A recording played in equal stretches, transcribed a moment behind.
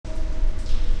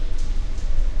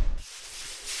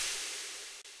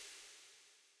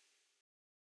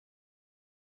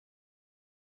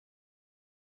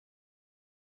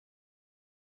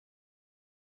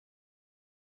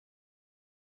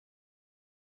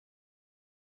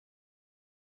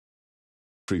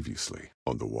Previously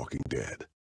on The Walking Dead.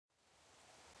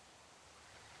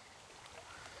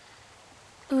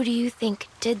 Who do you think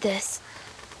did this?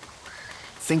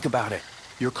 Think about it.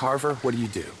 You're Carver, what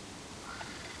do?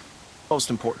 Most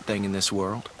important thing in this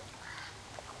world.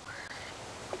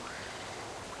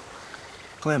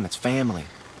 Clem, it's family.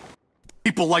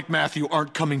 People like Matthew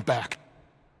aren't coming back.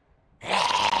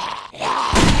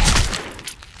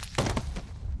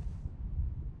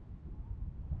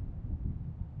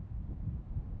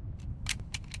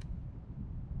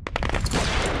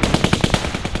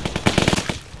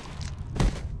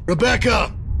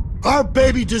 Rebecca! Our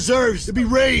baby deserves to be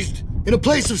raised in a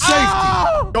place of safety!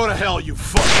 Oh! Go to hell, you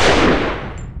fuck!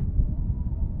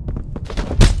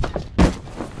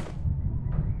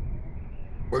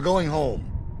 We're going home.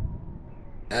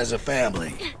 As a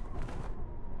family.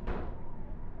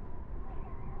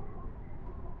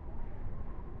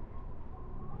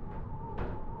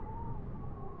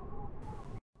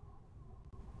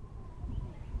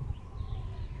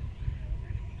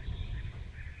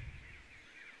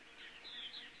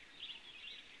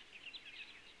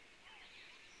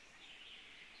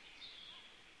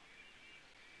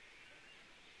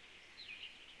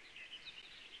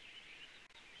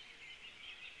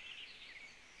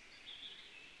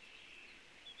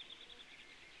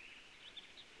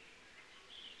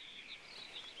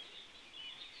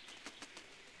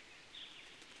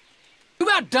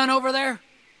 About done over there?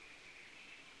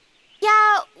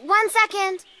 Yeah, 1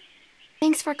 second.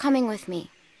 Thanks for coming with me.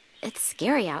 It's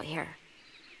scary out here.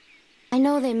 I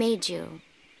know they made you.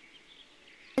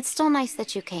 It's still nice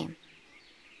that you came.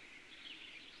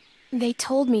 They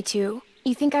told me to.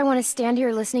 You think I want to stand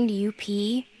here listening to you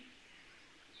pee?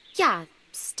 Yeah,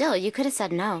 still, you could have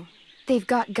said no. They've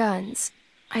got guns.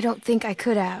 I don't think I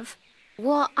could have.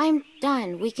 Well, I'm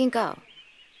done. We can go.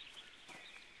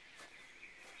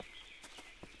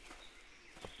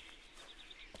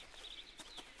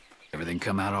 Everything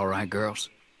come out all right, girls?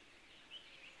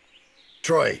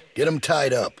 Troy, get them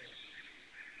tied up.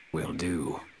 Will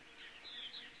do.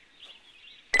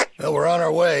 Well, we're on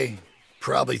our way.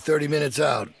 Probably 30 minutes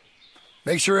out.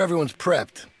 Make sure everyone's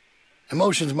prepped.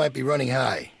 Emotions might be running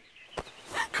high.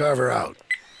 Carver out.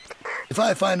 If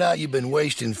I find out you've been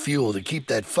wasting fuel to keep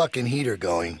that fucking heater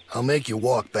going, I'll make you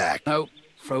walk back. Nope,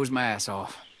 froze my ass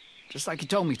off. Just like you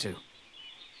told me to.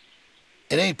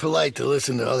 It ain't polite to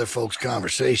listen to other folks'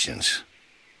 conversations.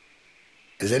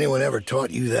 Has anyone ever taught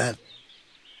you that?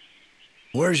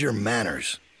 Where's your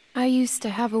manners? I used to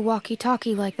have a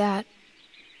walkie-talkie like that.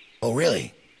 Oh,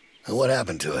 really? And what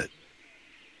happened to it?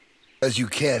 'Cause you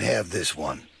can't have this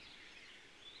one.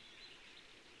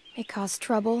 It caused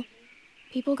trouble.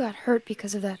 People got hurt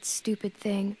because of that stupid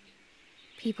thing.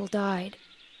 People died.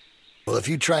 Well, if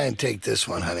you try and take this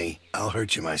one, honey, I'll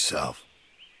hurt you myself.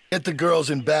 Get the girls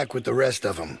in back with the rest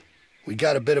of them. We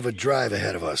got a bit of a drive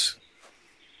ahead of us.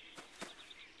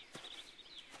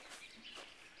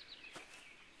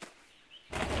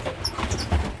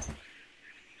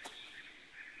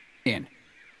 In.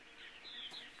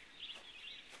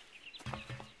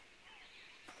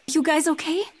 You guys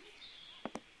okay?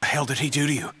 The hell did he do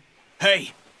to you?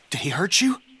 Hey, did he hurt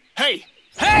you? Hey!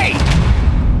 Hey!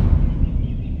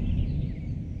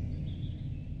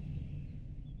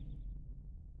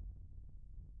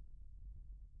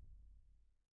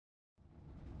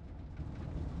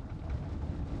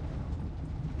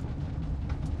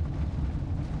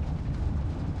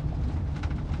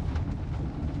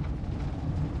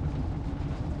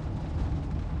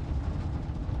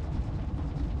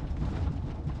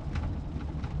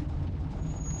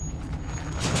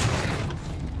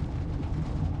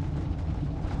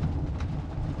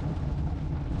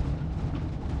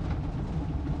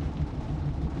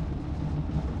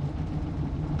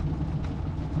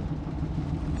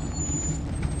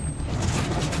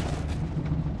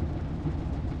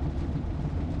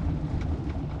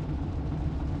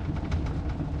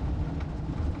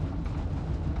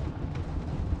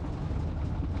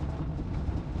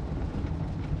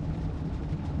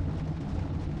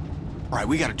 All right,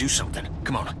 we gotta do something.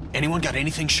 Come on. Anyone got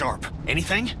anything sharp?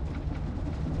 Anything?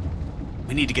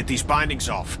 We need to get these bindings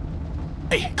off.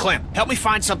 Hey, Clem, help me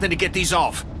find something to get these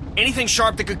off. Anything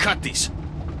sharp that could cut these.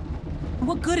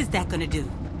 What good is that gonna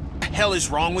do? The hell is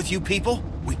wrong with you people?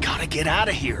 We gotta get out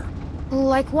of here.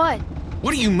 Like what?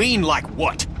 What do you mean, like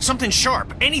what? Something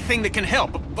sharp. Anything that can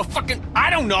help. A fucking... I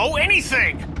don't know,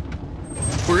 anything!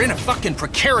 We're in a fucking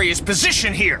precarious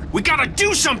position here. We gotta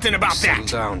do something about that!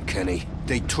 Settle down, Kenny.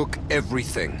 They took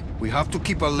everything. We have to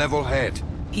keep a level head.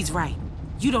 He's right.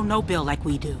 You don't know Bill like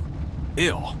we do.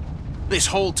 Bill? This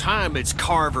whole time it's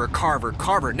Carver, Carver,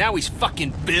 Carver. Now he's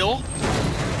fucking Bill?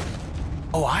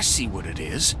 Oh, I see what it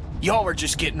is. Y'all are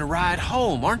just getting a ride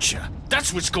home, aren't you?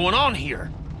 That's what's going on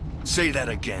here. Say that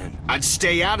again. I'd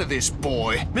stay out of this,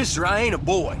 boy. Mister, I ain't a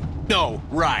boy. No,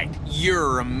 right.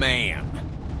 You're a man.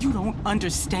 You don't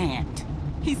understand.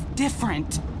 He's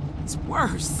different. It's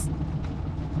worse.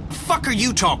 The fuck are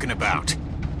you talking about?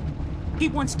 He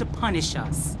wants to punish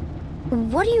us.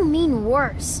 What do you mean,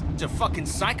 worse? He's a fucking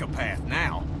psychopath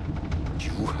now.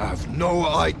 You have no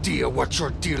idea what you're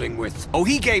dealing with. Oh,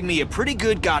 he gave me a pretty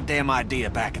good goddamn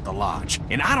idea back at the lodge,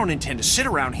 and I don't intend to sit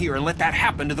around here and let that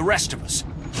happen to the rest of us.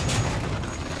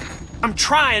 I'm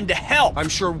trying to help. I'm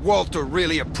sure Walter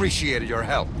really appreciated your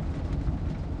help.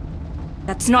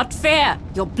 That's not fair.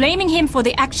 You're blaming him for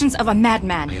the actions of a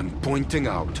madman. I am pointing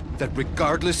out that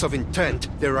regardless of intent,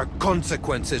 there are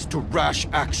consequences to rash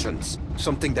actions.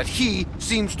 Something that he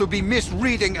seems to be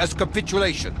misreading as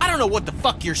capitulation. I don't know what the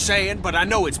fuck you're saying, but I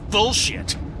know it's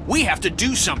bullshit. We have to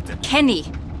do something. Kenny,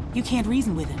 you can't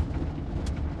reason with him.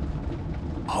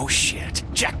 Oh shit.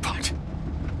 Jackpot.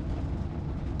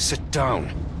 Sit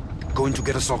down. Going to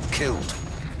get us all killed.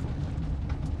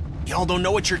 Y'all don't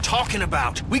know what you're talking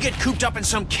about. We get cooped up in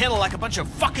some kennel like a bunch of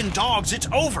fucking dogs, it's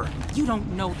over. You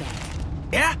don't know that.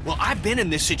 Yeah? Well, I've been in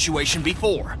this situation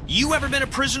before. You ever been a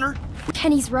prisoner?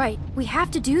 Kenny's right. We have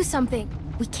to do something.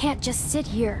 We can't just sit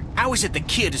here. How is it the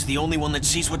kid is the only one that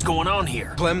sees what's going on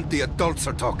here? Clem, the adults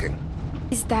are talking.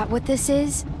 Is that what this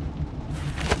is?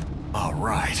 All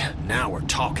right, now we're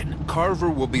talking. Carver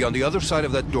will be on the other side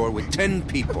of that door with 10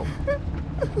 people.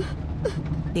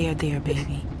 There,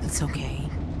 baby. It's okay.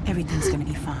 Everything's gonna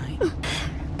be fine.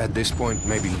 At this point,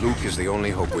 maybe Luke is the only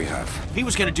hope we have. If he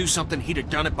was gonna do something, he'd have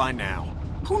done it by now.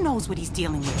 Who knows what he's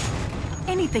dealing with?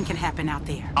 Anything can happen out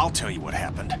there. I'll tell you what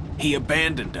happened. He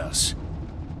abandoned us.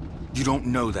 You don't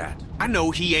know that. I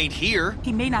know he ain't here.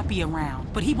 He may not be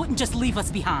around, but he wouldn't just leave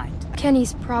us behind.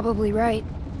 Kenny's probably right.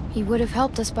 He would have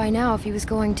helped us by now if he was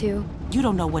going to. You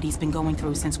don't know what he's been going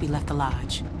through since we left the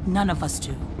lodge. None of us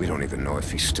do. We don't even know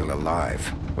if he's still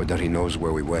alive, or that he knows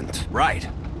where we went. Right.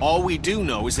 All we do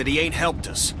know is that he ain't helped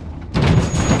us.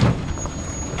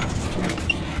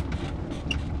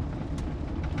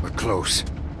 We're close.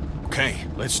 Okay,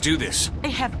 let's do this.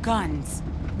 They have guns.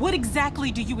 What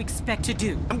exactly do you expect to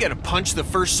do? I'm gonna punch the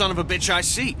first son of a bitch I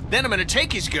see. Then I'm gonna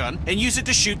take his gun and use it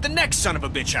to shoot the next son of a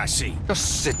bitch I see.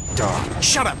 Just sit down.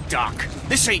 Shut up, Doc.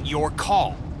 This ain't your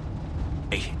call.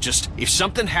 Hey, just, if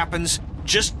something happens,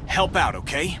 just help out,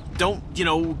 okay? Don't,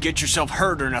 get yourself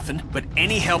hurt or nothing, but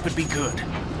any help would be good.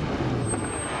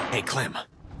 Hey, Clem,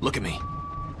 look at me.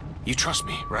 You trust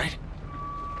me, right?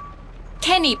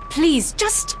 Kenny, please,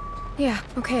 just... Yeah,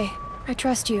 okay. I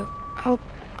trust you.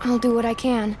 I'll do what I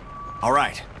can. All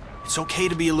right. It's okay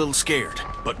to be a little scared,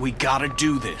 but we gotta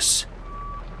do this.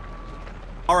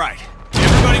 All right.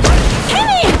 Everybody...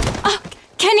 Kenny!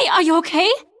 Kenny, are you okay?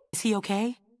 Is he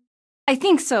okay? I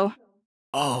think so.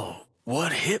 Oh,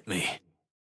 what hit me?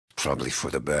 Probably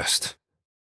for the best.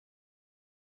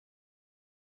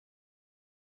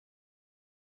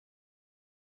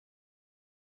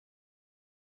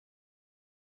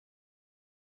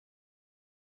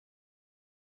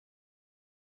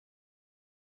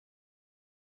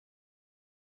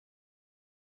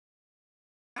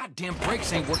 Goddamn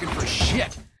brakes ain't working for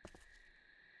shit.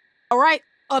 All right,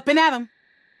 up and at him.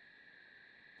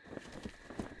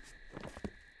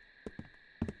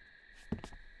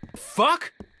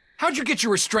 Fuck? How'd you get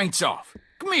your restraints off?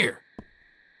 Come here.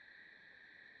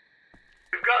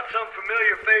 We've got some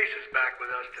familiar faces back with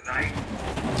us tonight.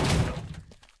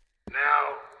 Now,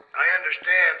 I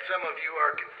understand some of you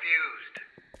are confused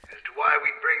as to why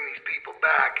we bring these people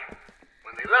back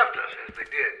when they left us as they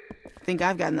did. I think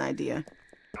I've got an idea.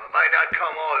 Now, it might not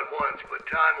come all at once, but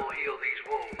time will heal these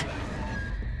wounds.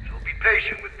 So be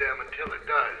patient with them until it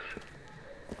does.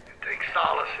 And take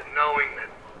solace in knowing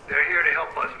that they're here to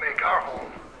help us make our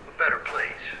home a better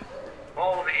place.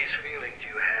 All these feelings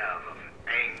you have of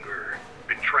anger,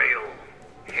 betrayal,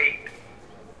 hate,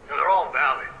 they're all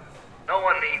valid. No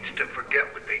one needs to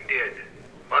forget what they did.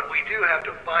 But we do have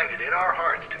to find it in our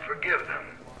hearts to forgive them.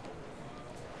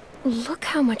 Look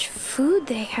how much food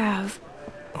they have.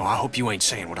 Oh, I hope you ain't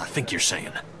saying what I think you're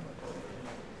saying.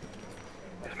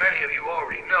 As many of you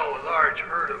already know, a large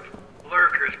herd of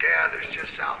lurkers gathers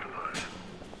just south of us.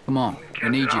 Come on, I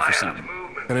need you for something.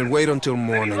 And then wait until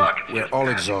morning. We're all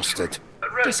exhausted.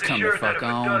 Just come the fuck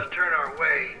on. If it does turn our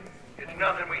way, it's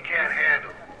nothing we can't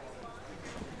handle.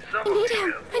 I need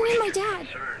him. I need my dad.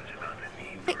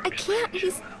 I can't.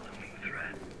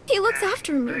 He looks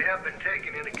after me. They have been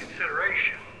taken into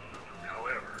consideration.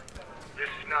 However, this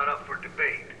is not up for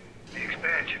debate. The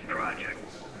expansion project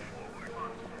will move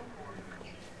forward.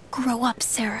 Grow up,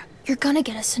 Sarah. You're gonna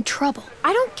get us in trouble.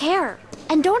 I don't care.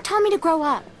 And don't tell me to grow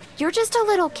up. You're just a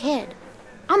little kid.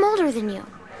 I'm older than you.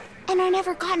 And I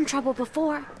never got in trouble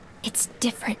before. It's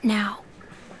different now.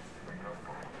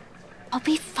 I'll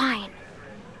be fine.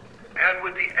 And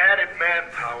with the added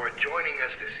manpower joining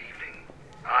us this evening,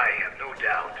 I have no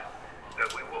doubt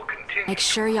that we will continue. Make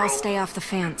sure y'all stay off the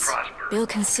fence. Bill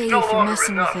can see you no if you're longer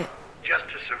messing enough with it. just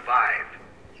to survive.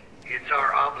 It's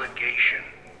our obligation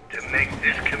to make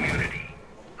this community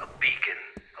a beacon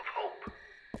of hope.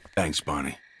 Thanks,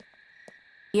 Bonnie.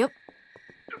 Yep.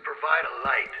 To provide a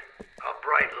light, a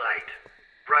bright light,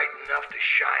 bright enough to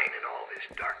shine in all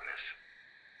this darkness.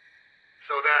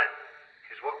 So that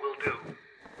is what we'll do.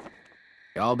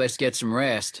 Y'all best get some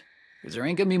rest, because there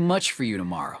ain't gonna be much for you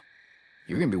tomorrow.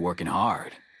 You're gonna be working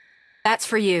hard. That's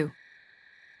for you.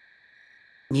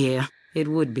 Yeah, it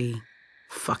would be.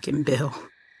 Fucking Bill.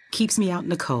 Keeps me out in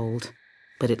the cold,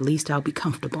 but at least I'll be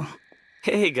comfortable.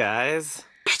 Hey, guys.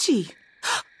 Reggie!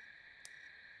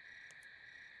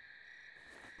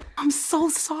 I'm so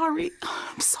sorry.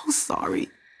 I'm so sorry.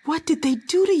 What did they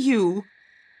do to you?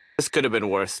 This could have been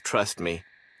worse, trust me.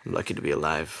 I'm lucky to be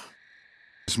alive.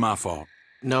 It's my fault.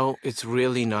 No, it's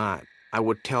really not. I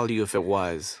would tell you if it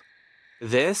was.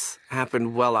 This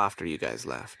happened well after you guys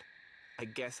left. I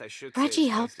guess I should say Reggie it's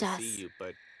nice helped to us see you,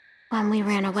 but when we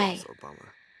ran it's away. also a bummer.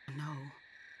 No,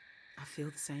 I feel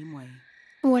the same way.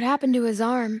 What happened to his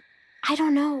arm? I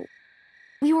don't know.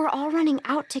 We were all running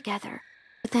out together,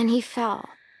 but then he fell,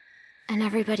 and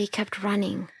everybody kept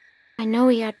running. I know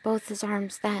he had both his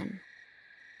arms then.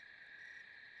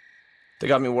 They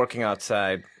got me working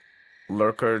outside.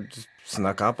 Lurker just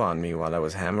snuck up on me while I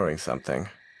was hammering something.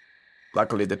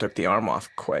 Luckily, they took the arm off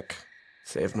quick.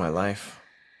 Saved my life.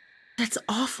 That's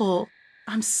awful.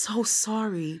 I'm so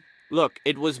sorry. Look,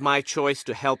 it was my choice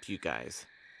to help you guys.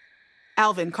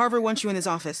 Alvin, Carver wants you in his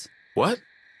office. What?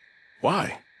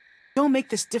 Why? Don't make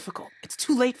this difficult. It's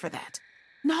too late for that.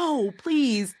 No,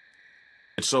 please.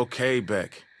 It's okay,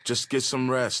 Beck. Just get some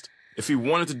rest. If he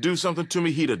wanted to do something to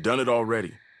me, he'd have done it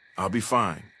already. I'll be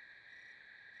fine.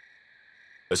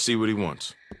 Let's see what he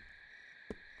wants.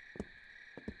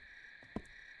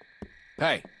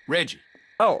 Hey, Reggie.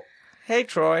 Oh, hey,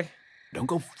 Troy. Don't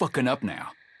go fucking up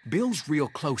now. Bill's real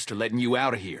close to letting you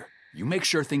out of here. You make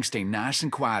sure things stay nice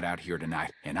and quiet out here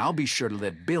tonight, and I'll be sure to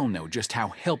let Bill know just how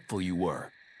helpful you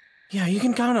were. Yeah, you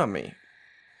can count on me.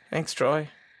 Thanks, Troy.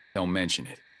 Don't mention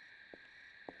it.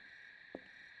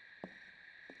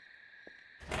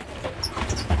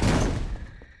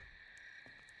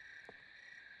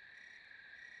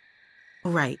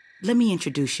 All right, let me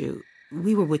introduce you.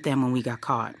 We were with them when we got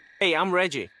caught. Hey, I'm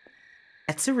Reggie.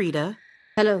 That's Sarita.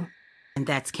 Hello. And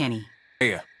that's Kenny.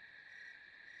 Here.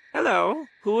 Hello.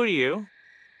 Who are you?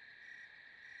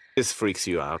 This freaks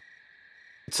you out.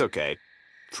 It's okay.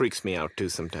 Freaks me out too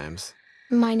sometimes.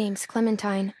 My name's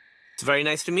Clementine. It's very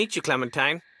nice to meet you,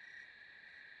 Clementine.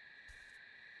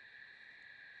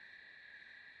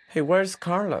 Hey, where's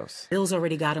Carlos? Bill's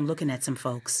already got him looking at some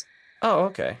folks. Oh,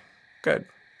 okay. Good.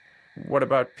 What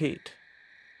about Pete?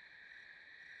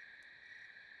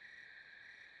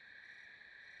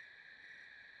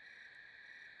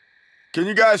 Can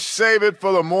you guys save it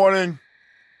for the morning?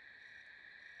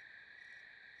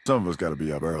 Some of us gotta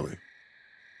be up early.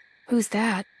 Who's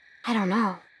that? I don't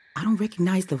know. I don't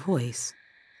recognize the voice.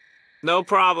 No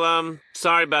problem.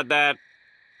 Sorry about that.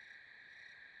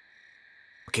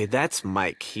 Okay, that's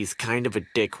Mike. He's kind of a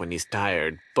dick when he's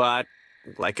tired, but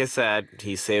like I said,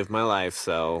 he saved my life,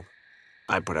 so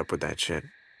I put up with that shit.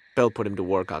 Bill put him to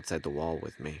work outside the wall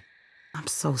with me. I'm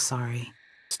so sorry.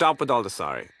 Stop with all the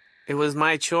sorry. It was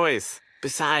my choice.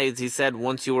 Besides, he said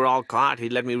once you were all caught,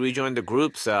 he'd let me rejoin the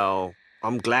group, so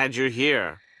I'm glad you're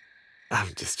here.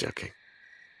 I'm just joking.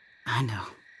 I know.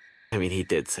 I mean, he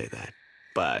did say that,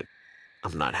 but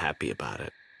I'm not happy about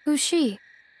it. Who's she?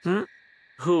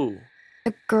 Who?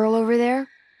 The girl over there?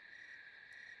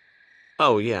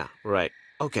 Oh, yeah, right.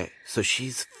 Okay, so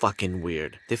she's fucking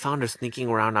weird. They found her sneaking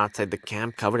around outside the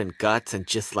camp covered in guts and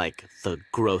just like the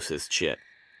grossest shit.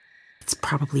 It's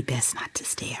probably best not to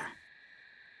stare.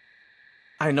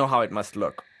 I know how it must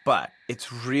look, but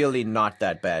it's really not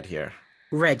that bad here.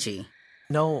 Reggie.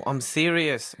 No, I'm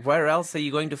serious. Where else are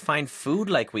you going to find food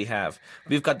like we have?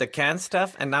 We've got the canned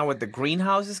stuff, and now with the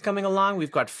greenhouses coming along,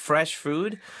 we've got fresh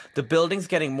food. The building's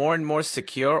getting more and more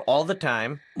secure all the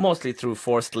time, mostly through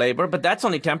forced labor, but that's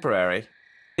only temporary.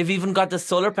 They've even got the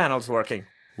solar panels working.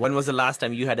 When was the last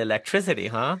time you had electricity,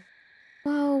 huh?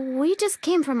 Well, we just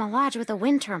came from a lodge with a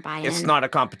wind turbine. It's not a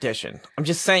competition. I'm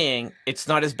just saying, it's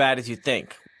not as bad as you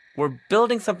think. We're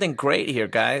building something great here,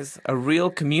 guys. A real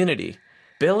community.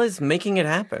 Bill is making it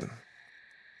happen.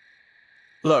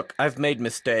 Look, I've made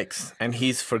mistakes, and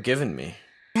he's forgiven me.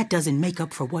 That doesn't make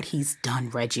up for what he's done,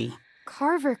 Reggie.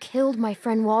 Carver killed my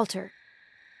friend Walter.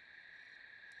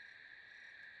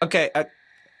 Okay,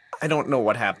 I don't know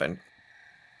what happened,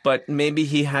 but maybe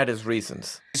he had his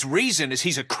reasons. His reason is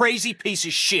he's a crazy piece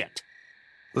of shit.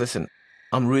 Listen,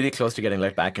 I'm really close to getting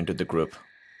let back into the group.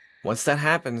 Once that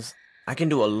happens, I can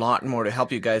do a lot more to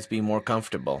help you guys be more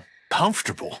comfortable.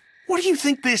 Comfortable? What do you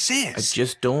think this is? I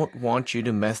just don't want you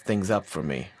to mess things up for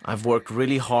me. I've worked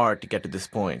really hard to get to this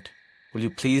point. Will you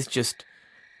please just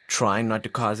try not to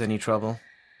cause any trouble?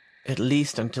 At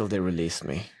least until they release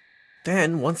me.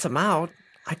 Then, once I'm out,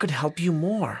 I could help you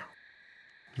more.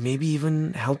 Maybe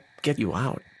even help get you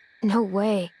out. No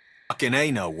way. Fucking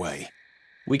A, no way.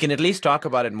 We can at least talk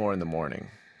about it more in the morning.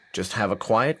 Just have a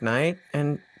quiet night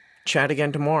and chat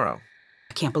again tomorrow.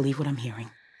 I can't believe what I'm hearing.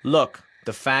 Look,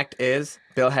 the fact is,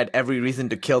 Bill had every reason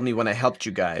to kill me when I helped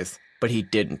you guys, but he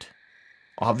didn't.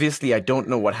 Obviously, I don't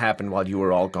know what happened while you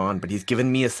were all gone, but he's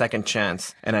given me a second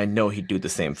chance, and I know he'd do the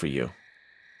same for you.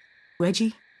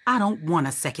 Reggie, I don't want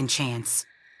a second chance.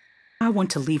 I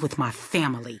want to leave with my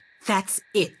family. That's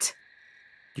it.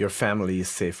 Your family is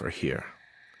safer here.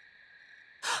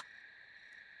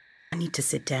 I need to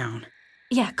sit down.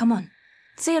 Yeah, come on.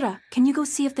 Sarah, can you go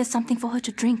see if there's something for her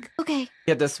to drink? Okay.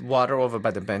 Get this water over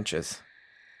by the benches.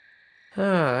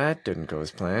 That didn't go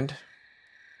as planned.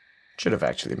 Should have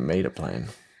actually made a plan.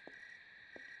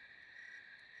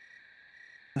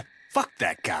 Fuck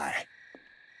that guy.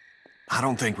 I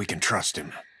don't think we can trust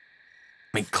him.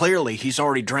 I mean, clearly he's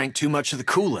already drank too much of the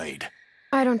Kool-Aid.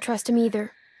 I don't trust him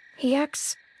either. He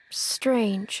acts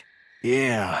strange.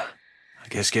 Yeah, I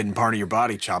guess getting part of your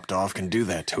body chopped off can do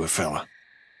that to a fella.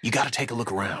 You gotta take a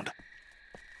look around.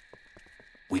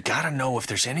 We gotta know if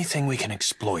there's anything we can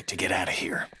exploit to get out of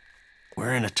here.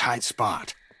 We're in a tight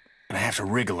spot. Gonna have to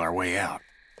wriggle our way out.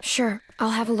 Sure,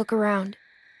 I'll have a look around.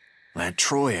 That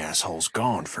Troy asshole's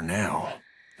gone for now.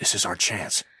 This is our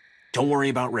chance. Don't worry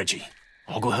about Reggie.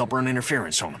 I'll go help run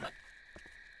interference on him.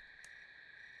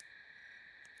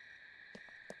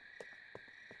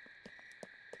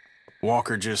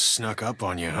 Walker just snuck up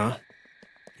on you, huh?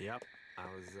 Yep, I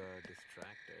was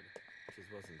distracted.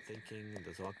 Just wasn't thinking.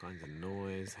 There's all kinds of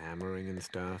noise, hammering and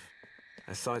stuff.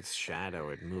 I saw its shadow.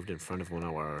 It moved in front of one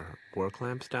of our work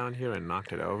lamps down here and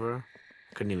knocked it over.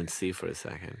 Couldn't even see for a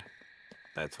second.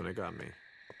 That's when it got me.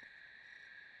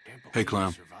 Hey,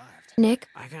 Clem. Nick?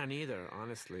 I can't either,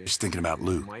 honestly. Just thinking about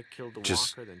Lou. Mike killed the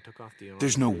Just, walker, then took off the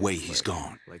there's no arm, way he's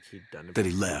gone. like he'd done it That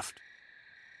he before. left.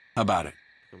 How about it?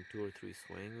 From 2 or 3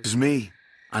 swings. Because me,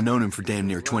 I've known him for damn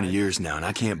near 20 years now, and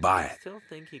I can't buy it.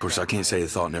 Of course, I can't say the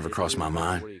thought never crossed my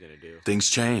mind. Things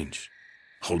change.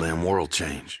 Whole damn world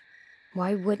changed.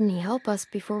 Why wouldn't he help us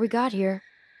before we got here?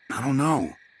 I don't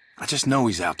know. I just know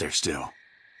he's out there still.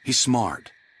 He's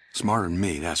smart. Smarter than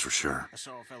me, that's for sure. I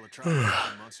saw a fella try a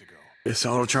few months ago. Guess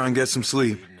I'll try and get some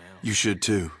sleep. You should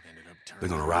too. They're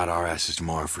gonna ride our asses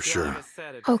tomorrow for sure.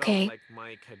 Okay. Like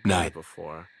Mike had done Night. it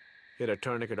before. He had a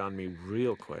tourniquet on me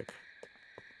real quick.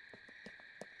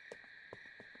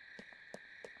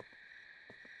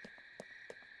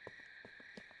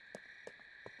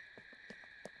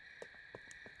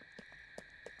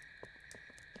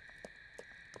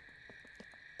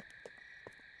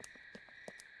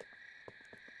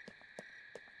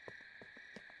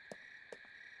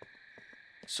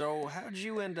 So, how'd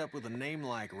you end up with a name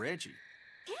like Reggie?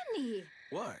 Penny!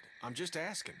 What? I'm just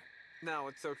asking. No,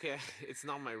 it's okay. It's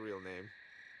not my real name.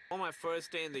 On my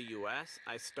first day in the U.S.,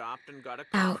 I stopped and got a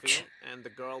coffee, Ouch. and the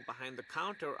girl behind the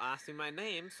counter asked me my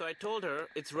name, so I told her,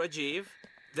 it's Rajiv.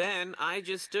 Then I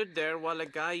just stood there while a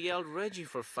guy yelled Reggie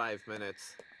for 5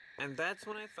 minutes. And that's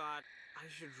when I thought, I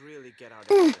should really get out of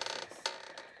this place.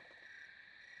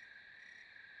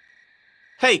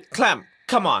 Hey, Clem,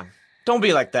 come on. Don't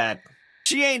be like that.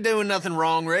 She ain't doing nothing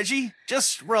wrong, Reggie.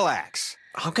 Just relax.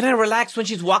 How can I relax when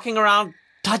she's walking around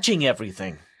touching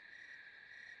everything?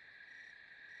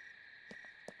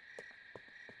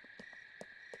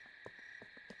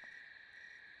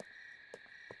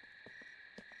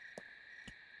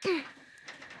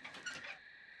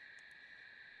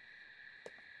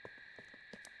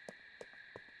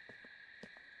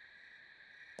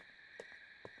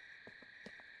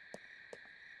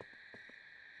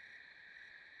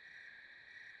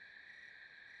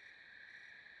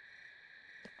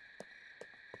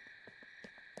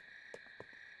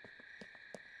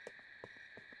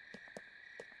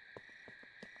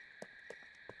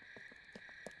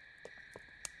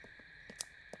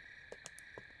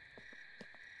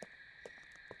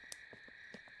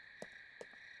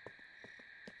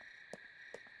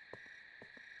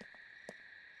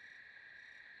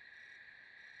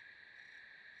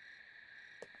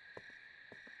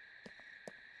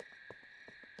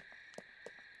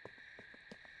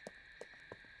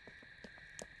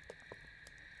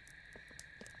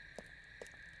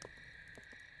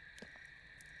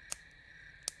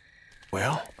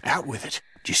 Well, out with it.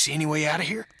 Do you see any way out of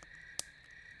here?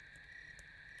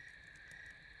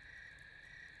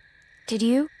 Did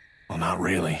you? Well, not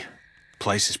really.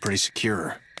 Place is pretty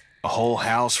secure. A whole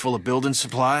house full of building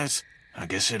supplies? I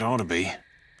guess it ought to be.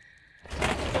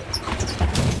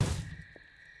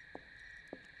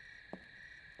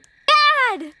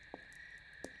 Dad!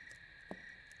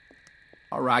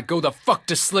 All right, go the fuck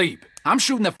to sleep. I'm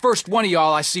shooting the first one of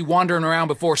y'all I see wandering around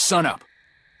before sunup.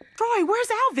 Troy, where's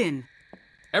Alvin?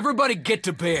 Everybody get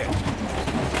to bed.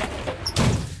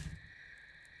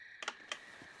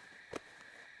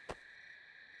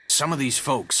 Some of these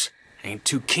folks ain't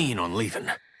too keen on leaving.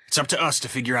 It's up to us to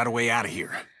figure out a way out of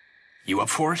here. You up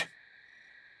for it?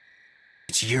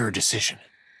 It's your decision.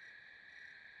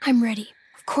 I'm ready.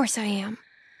 Of course I am.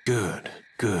 Good,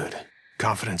 good.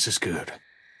 Confidence is good.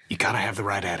 You gotta have the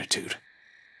right attitude.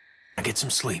 Now get some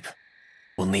sleep.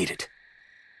 We'll need it.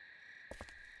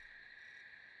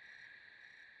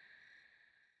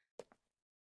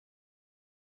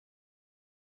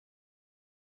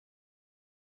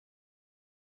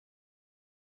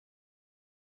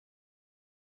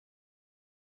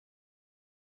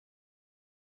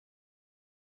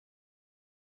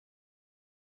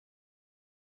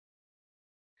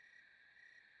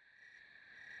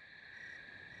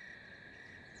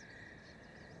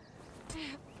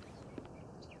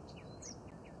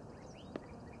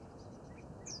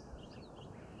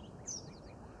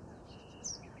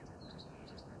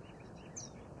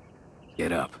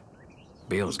 Get up.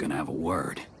 Bill's gonna have a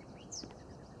word.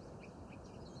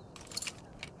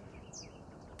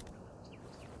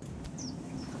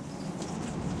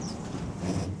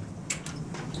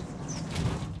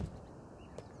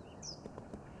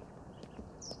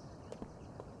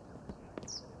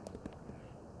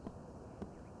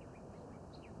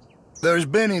 There's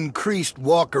been increased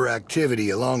walker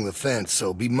activity along the fence,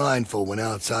 so be mindful when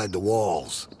outside the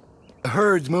walls. The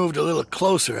herd's moved a little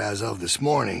closer as of this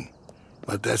morning,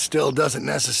 but that still doesn't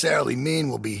necessarily mean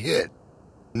we'll be hit.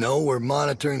 No, we're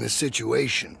monitoring the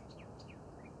situation.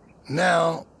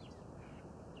 Now,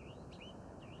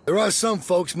 there are some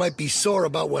folks might be sore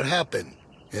about what happened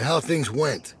and how things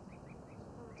went.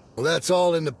 Well, that's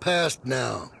all in the past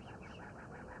now.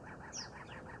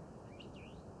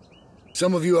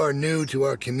 Some of you are new to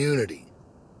our community.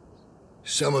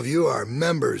 Some of you are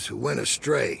members who went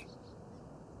astray.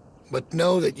 But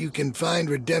know that you can find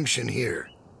redemption here,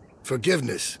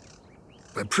 forgiveness,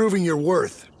 by proving your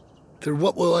worth through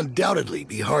what will undoubtedly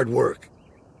be hard work.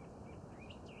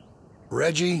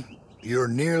 Reggie, you're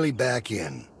nearly back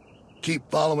in. Keep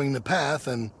following the path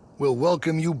and we'll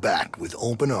welcome you back with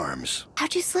open arms.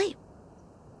 How'd you sleep?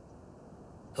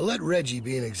 I'll let Reggie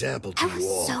be an example to you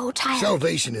all. I was so tired.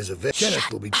 Salvation is a Kenneth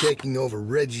will be taking over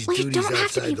Reggie's Well, you duties don't have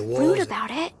outside to be the walls. rude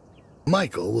about it.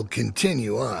 Michael will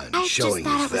continue on I showing just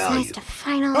thought his it was value. nice to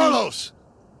finally... Carlos!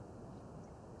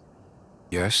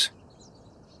 Yes?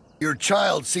 Your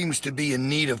child seems to be in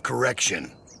need of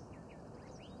correction.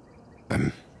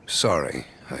 I'm sorry.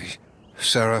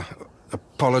 Sarah,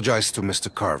 apologize to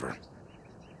Mr. Carver.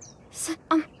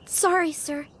 Sorry,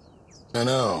 sir.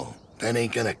 No, that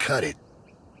ain't gonna cut it.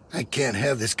 I can't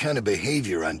have this kind of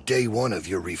behavior on day one of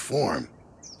your reform.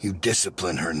 You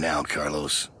discipline her now,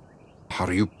 Carlos. How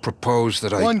do you propose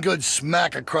that I... One good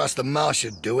smack across the mouth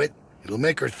should do it. It'll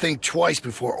make her think twice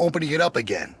before opening it up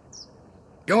again.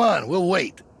 Go on, we'll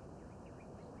wait.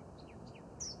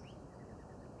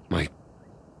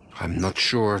 I'm not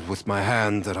sure with my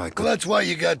hand that I could... Well, that's why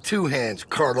you got two hands,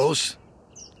 Carlos.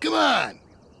 Come on.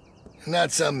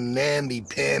 Not some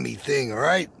namby-pamby thing, all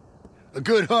right? A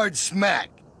good hard smack.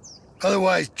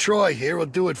 Otherwise, Troy here will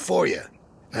do it for you.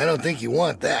 I don't think you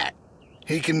want that.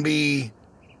 He can be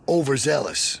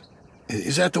overzealous.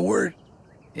 Is that the word?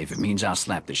 If it means I'll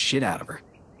slap the shit out of her,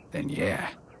 then yeah.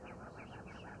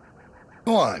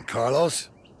 Go on, Carlos.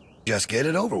 Just get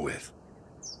it over with.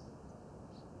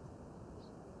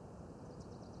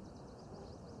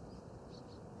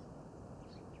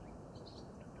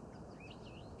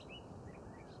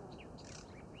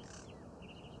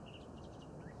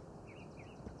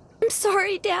 I'm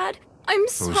sorry, Dad. I'm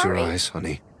sorry. Close your eyes,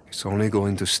 honey. It's only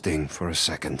going to sting for a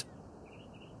second.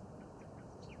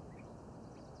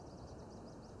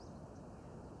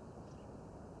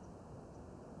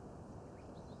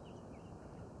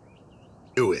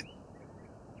 Do it.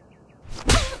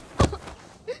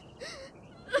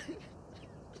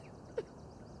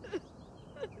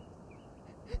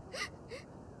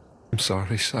 I'm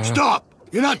sorry, Sarah. Stop!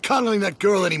 You're not cuddling that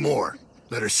girl anymore.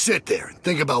 Let her sit there and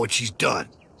think about what she's done.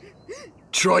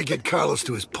 Troy, get Carlos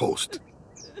to his post.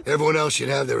 Everyone else should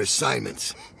have their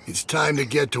assignments. It's time to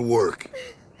get to work.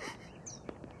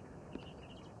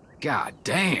 God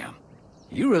damn.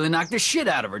 You really knocked the shit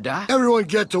out of her, Doc. Everyone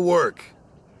get to work.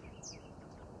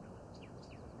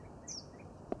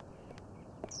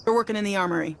 We're working in the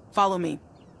armory. Follow me.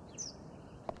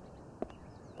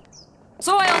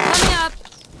 Soil coming up!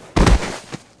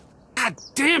 God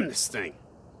damn this thing!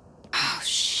 Oh,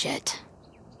 shit.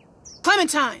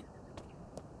 Clementine!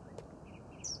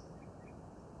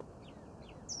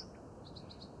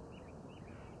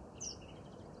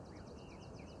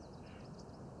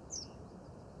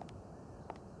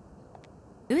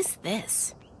 Who's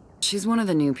this? She's one of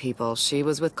the new people. She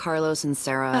was with Carlos and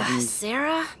Sarah and...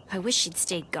 Sarah? I wish she'd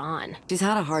stayed gone. She's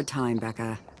had a hard time,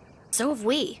 Becca. So have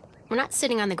we. We're not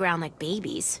sitting on the ground like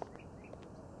babies.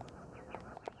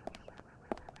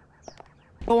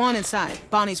 Go on inside.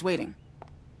 Bonnie's waiting.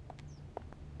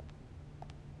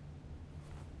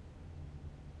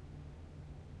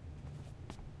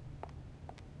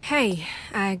 Hey,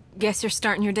 I guess you're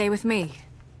starting your day with me.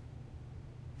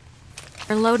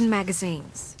 We're loading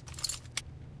magazines.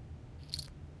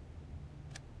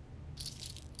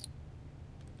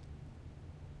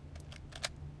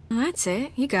 Well, that's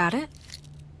it. You got it.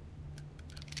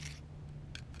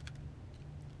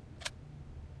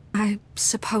 I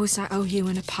suppose I owe you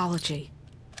an apology.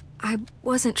 I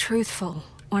wasn't truthful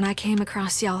when I came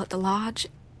across y'all at the lodge,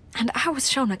 and I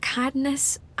was shown a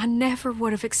kindness I never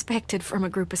would have expected from a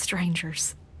group of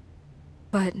strangers.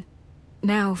 But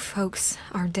now folks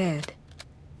are dead,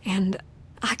 and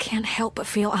I can't help but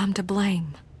feel I'm to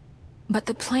blame. But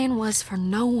the plan was for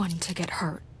no one to get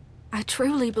hurt. I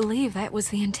truly believe that was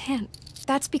the intent.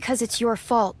 That's because it's your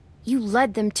fault. You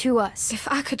led them to us. If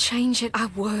I could change it, I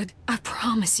would. I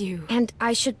promise you. And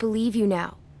I should believe you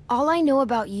now. All I know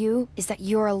about you is that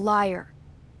you're a liar.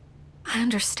 I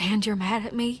understand you're mad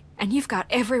at me, and you've got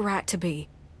every right to be.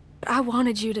 But I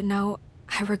wanted you to know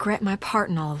I regret my part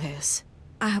in all this.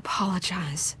 I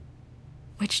apologize.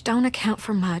 Which don't account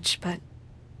for much, but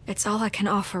it's all I can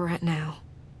offer right now.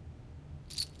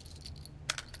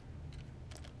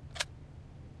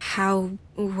 How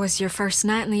was your first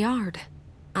night in the yard?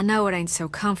 I know it ain't so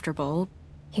comfortable.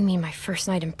 You mean my first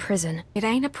night in prison? It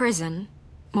ain't a prison.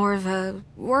 More of a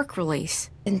work release.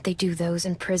 Didn't they do those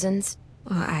in prisons?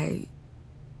 Well,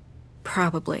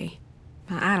 probably.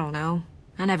 I don't know.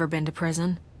 I never been to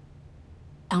prison.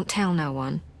 Don't tell no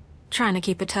one. Trying to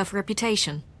keep a tough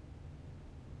reputation.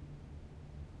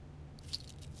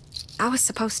 I was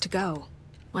supposed to go.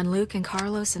 When Luke and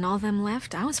Carlos and all them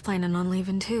left, I was planning on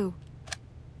leaving too.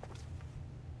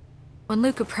 When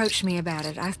Luke approached me about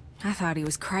it, I thought he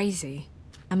was crazy.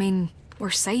 I mean, we're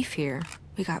safe here.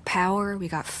 We got power, we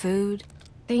got food.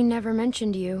 They never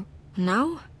mentioned you.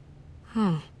 No?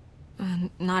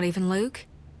 Not even Luke?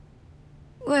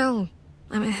 Well,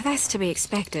 I mean, that's to be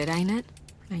expected, ain't it?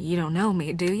 You don't know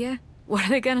me, do you? What are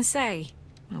they gonna say?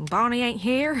 Well, Bonnie ain't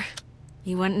here?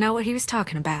 You wouldn't know what he was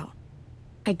talking about.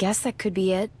 I guess that could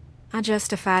be it. I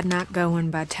justified not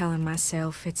going by telling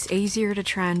myself it's easier to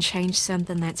try and change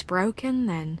something that's broken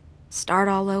than start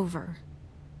all over.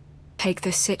 Take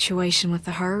this situation with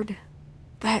the herd.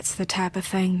 That's the type of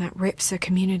thing that rips a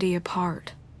community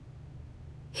apart.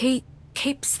 He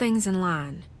keeps things in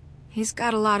line. He's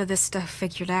got a lot of this stuff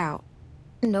figured out.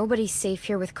 Nobody's safe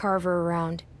here with Carver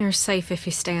around. You're safe if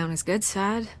you stay on his good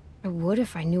side. I would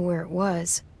if I knew where it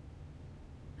was.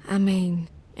 I mean,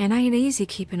 it ain't easy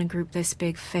keeping a group this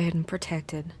big fed and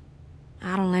protected.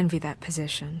 I don't envy that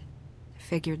position.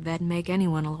 Figured that'd make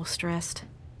anyone a little stressed.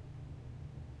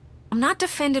 I'm not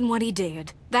defending what he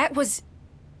did. That was...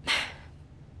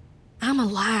 I'm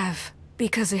alive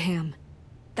because of him.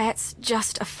 That's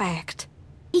just a fact.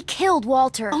 He killed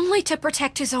Walter. Only to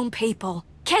protect his own people.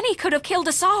 Kenny could have killed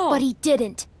us all. But he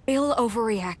didn't. Bill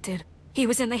overreacted. He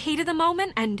was in the heat of the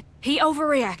moment, and he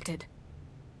overreacted.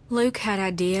 Luke had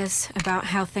ideas about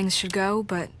how things should go,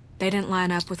 but they didn't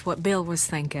line up with what Bill was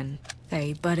thinking.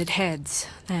 They butted heads.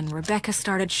 Then Rebecca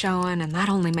started showing, and that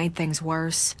only made things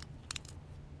worse.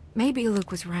 Maybe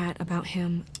Luke was right about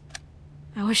him.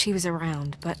 I wish he was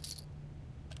around, but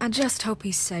I just hope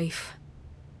he's safe.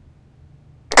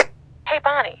 Hey,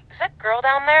 Bonnie, is that girl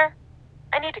down there?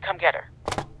 I need to come get her.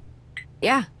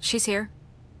 Yeah, she's here.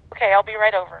 Okay, I'll be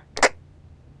right over.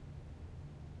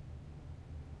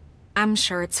 I'm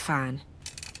sure it's fine.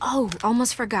 Oh,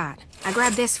 almost forgot. I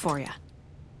grabbed this for you.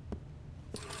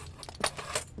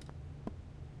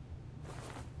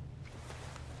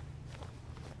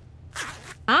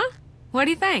 Huh? What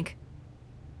do you think?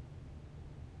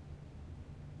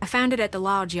 I found it at the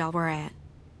lodge y'all were at.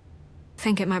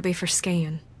 Think it might be for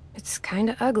skiing. It's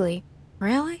kinda ugly.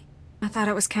 Really? I thought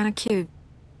it was kinda cute.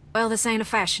 Well, this ain't a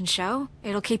fashion show.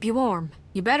 It'll keep you warm.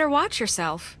 You better watch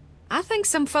yourself. I think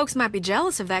some folks might be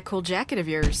jealous of that cool jacket of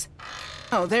yours.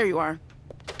 Oh, there you are.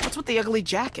 What's with the ugly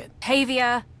jacket?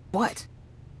 Tavia! What?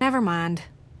 Never mind.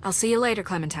 I'll see you later,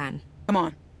 Clementine. Come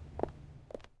on.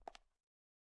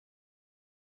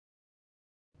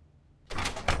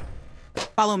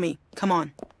 Follow me. Come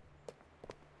on.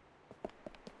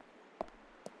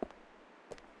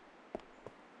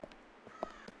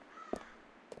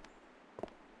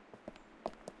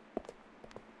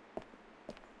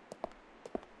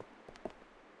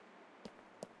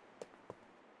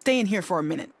 Stay in here for a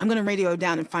minute. I'm gonna radio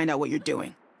down and find out what you're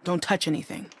doing. Don't touch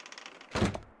anything.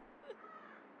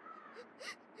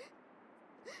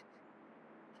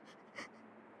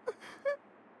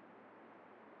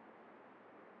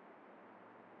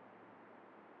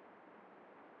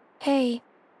 Hey.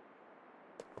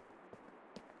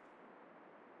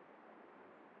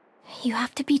 You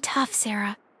have to be tough,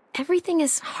 Sarah. Everything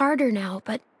is harder now,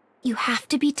 but you have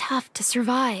to be tough to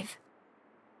survive.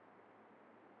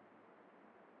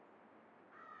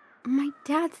 My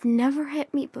dad's never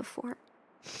hit me before.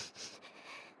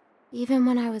 Even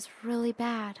when I was really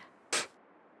bad.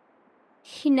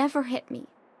 He never hit me.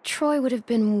 Troy would have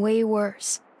been way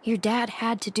worse. Your dad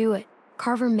had to do it.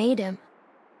 Carver made him.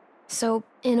 So,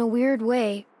 in a weird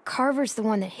way, Carver's the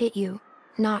one that hit you,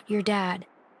 not your dad.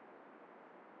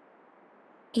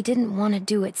 He didn't want to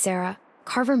do it, Sarah.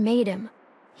 Carver made him.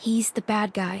 He's the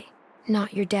bad guy,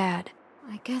 not your dad.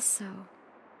 I guess so.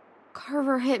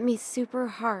 Carver hit me super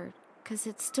hard, 'cause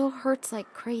it still hurts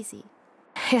like crazy.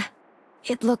 Yeah,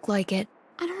 it looked like it.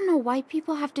 I don't know why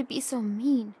people have to be so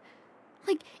mean.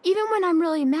 Like, even when I'm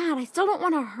really mad, I still don't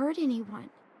want to hurt anyone.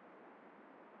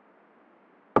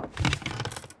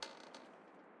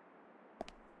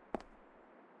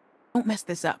 Don't mess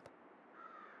this up.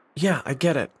 Yeah, I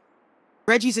get it.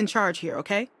 Reggie's in charge here,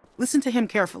 okay? Listen to him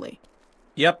carefully.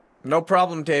 Yep, no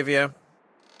problem, Tavia.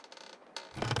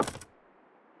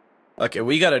 Okay,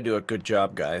 we gotta do a good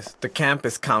job, guys. The camp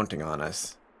is counting on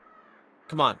us.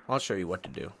 Come on, I'll show you what to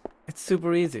do. It's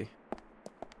super easy.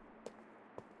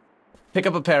 Pick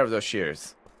up a pair of those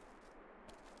shears.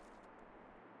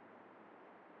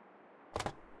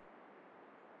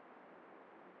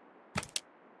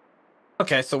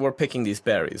 Okay, so we're picking these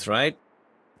berries, right?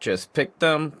 Just pick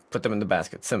them, put them in the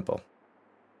basket. Simple.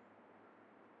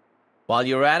 While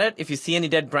you're at it, if you see any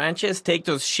dead branches, take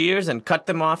those shears and cut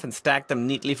them off and stack them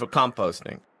neatly for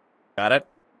composting. Got it?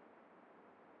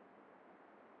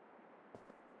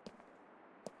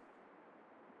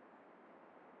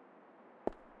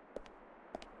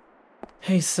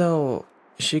 Hey, so,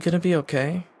 is she gonna be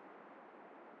okay?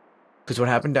 'Cause what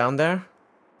happened down there?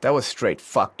 That was straight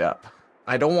fucked up.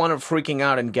 I don't want her freaking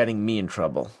out and getting me in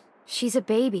trouble. She's a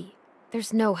baby.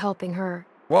 There's no helping her.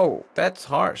 Whoa, that's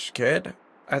harsh, kid.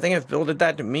 I think if Bill did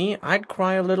that to me, I'd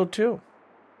cry a little too.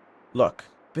 Look,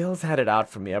 Bill's had it out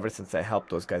for me ever since I helped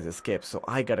those guys escape, so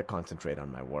I gotta concentrate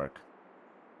on my work.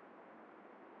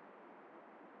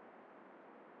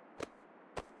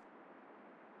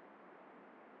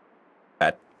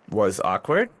 That was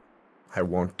awkward. I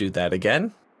won't do that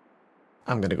again.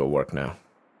 I'm gonna go work now.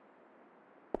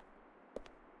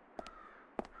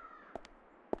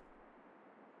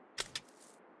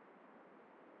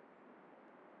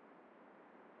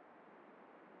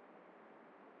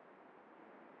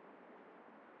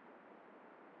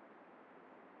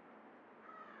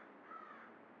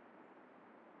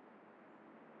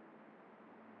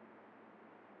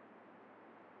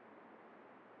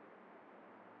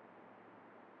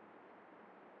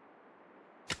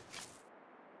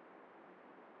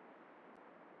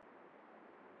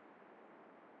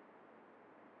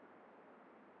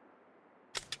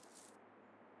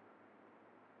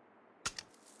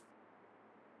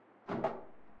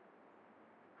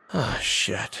 Oh,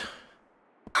 shit.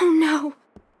 Oh, no.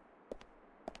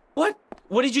 What?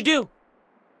 What did you do?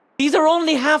 These are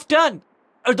only half done.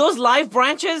 Are those live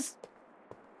branches?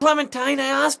 Clementine, I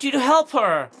asked you to help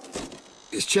her.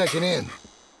 Just checking in.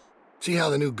 See how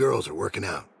the new girls are working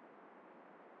out.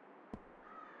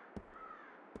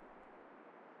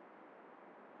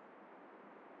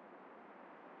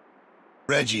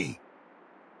 Reggie.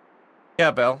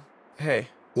 Yeah, Bill. Hey.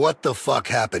 What the fuck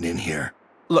happened in here?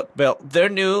 Look, Bill, they're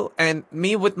new, and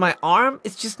me with my arm,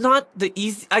 it's just not the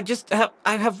easy... I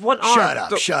have one arm. Shut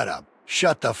up, shut up.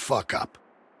 Shut the fuck up.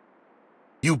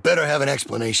 You better have an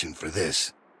explanation for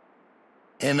this.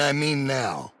 And I mean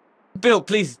now. Bill,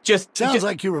 please, Sounds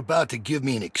like you were about to give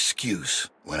me an excuse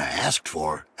when I asked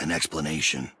for an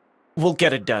explanation. We'll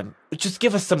get it done. Just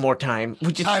give us some more time.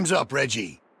 Time's up,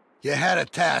 Reggie. You had a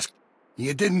task.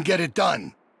 You didn't get it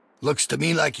done. Looks to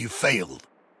me like you failed.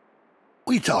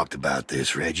 We talked about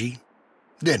this, Reggie,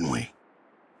 didn't we?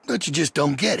 But you just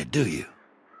don't get it, do you?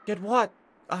 Get what?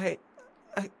 Why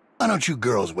don't you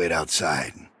girls wait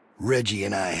outside? Reggie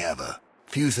and I have a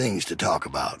few things to talk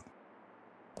about.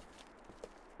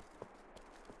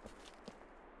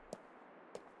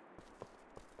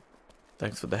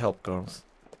 Thanks for the help, girls.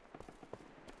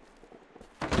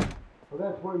 Well,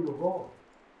 that's where you're wrong.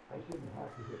 I shouldn't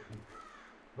have to hit people.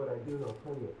 But I do know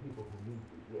plenty of people who need to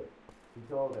be hit. He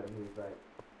told them, he was like...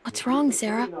 What's wrong,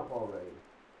 Sarah?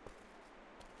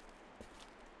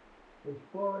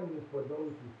 Exploring is for those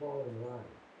who fall in line.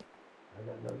 I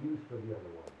got no use for the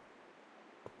other one.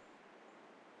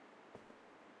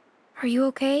 Are you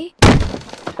okay?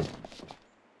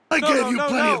 I gave you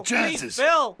plenty of chances. Please,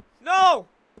 Bill! No!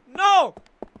 No!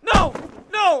 No!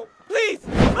 No! Please!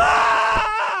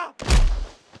 Ah!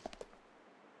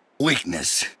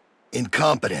 Weakness.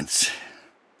 Incompetence.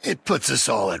 It puts us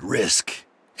all at risk,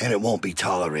 and it won't be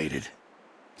tolerated.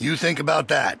 You think about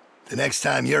that the next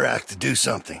time you're asked to do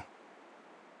something.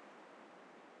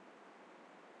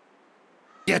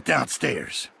 Get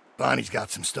downstairs. Bonnie's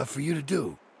got some stuff for you to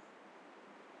do.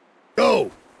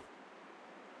 Go!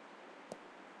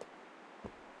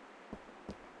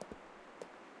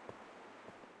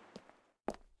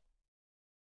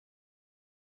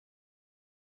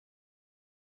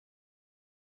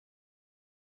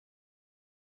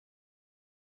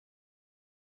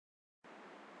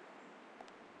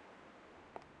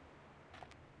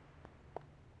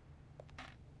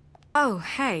 Oh,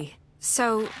 hey.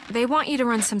 So, they want you to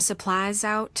run some supplies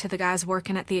out to the guys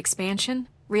working at the expansion?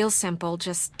 Real simple,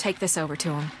 just take this over to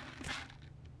them.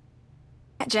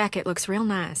 That jacket looks real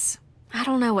nice. I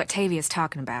don't know what Tavia's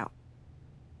talking about.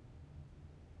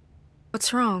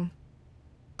 What's wrong?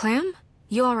 Clem?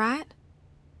 You alright?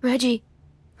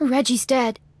 Reggie's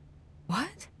dead.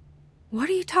 What? What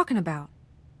are you talking about?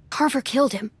 Carver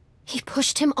killed him. He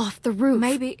pushed him off the roof.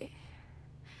 Maybe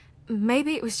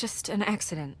it was just an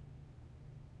accident.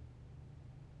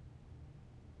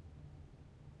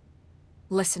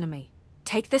 Listen to me.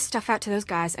 Take this stuff out to those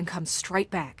guys and come straight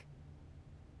back.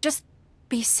 Just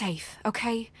be safe,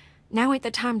 okay? Now ain't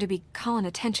the time to be calling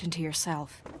attention to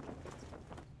yourself.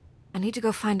 I need to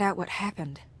go find out what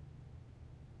happened.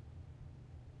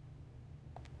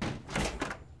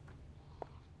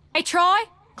 Hey, Troy!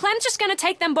 Clem's just gonna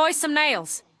take them boys some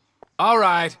nails. All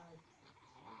right.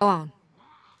 Go on.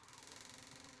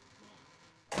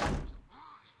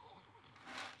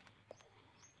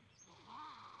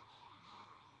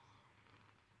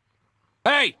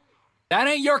 Hey! That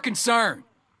ain't your concern.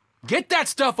 Get that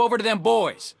stuff over to them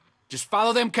boys. Just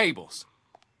follow them cables.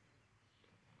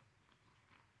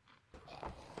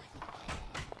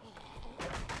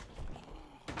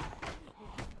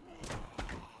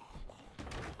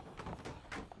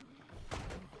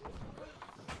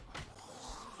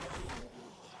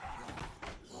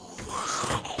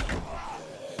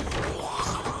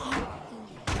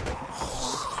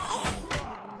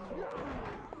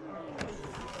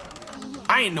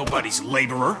 I ain't nobody's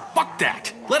laborer. Fuck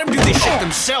that. Let them do this shit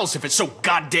themselves if it's so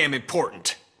goddamn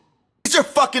important. Get your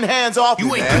fucking hands off me,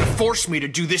 You ain't man. gonna force me to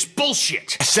do this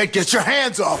bullshit. I said get your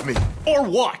hands off me. Or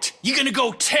what? You gonna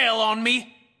go tell on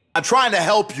me? I'm trying to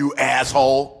help you,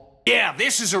 asshole. Yeah,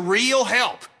 this is a real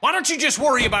help. Why don't you just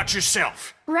worry about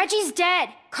yourself? Reggie's dead.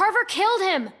 Carver killed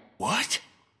him. What?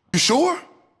 You sure?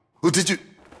 Or did you... Shit!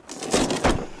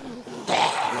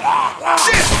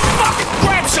 Fuck!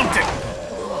 Grab something!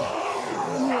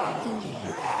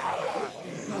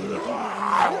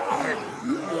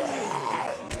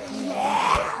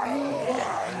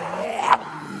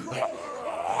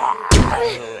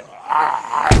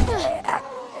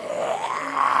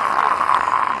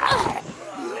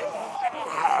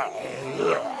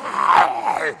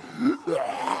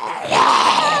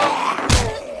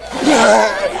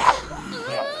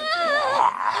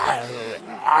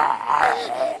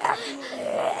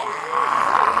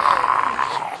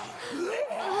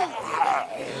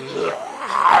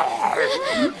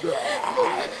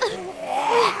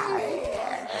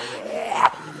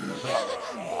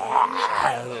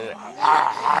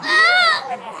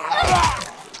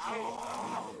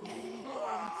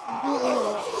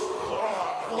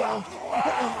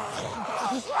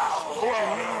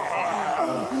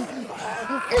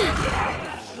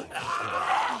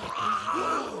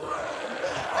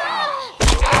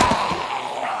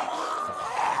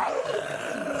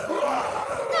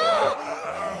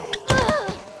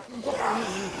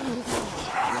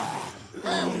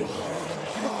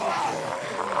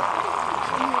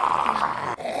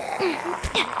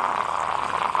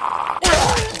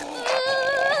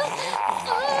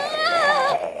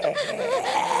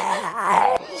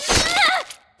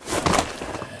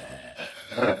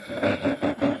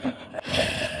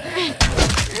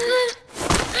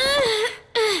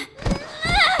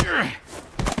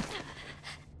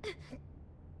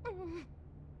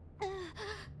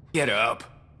 Get up.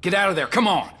 Get out of there, come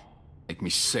on. Make me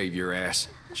save your ass.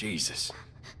 Jesus.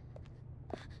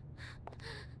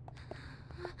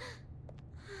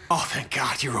 Oh, thank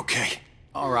God, you're okay.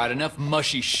 All right, enough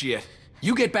mushy shit.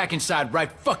 You get back inside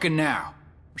right fucking now.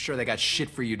 I'm sure they got shit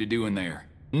for you to do in there.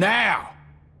 Now!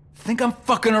 Think I'm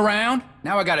fucking around?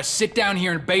 Now I gotta sit down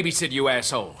here and babysit you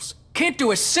assholes. Can't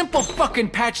do a simple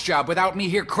fucking patch job without me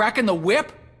here cracking the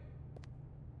whip?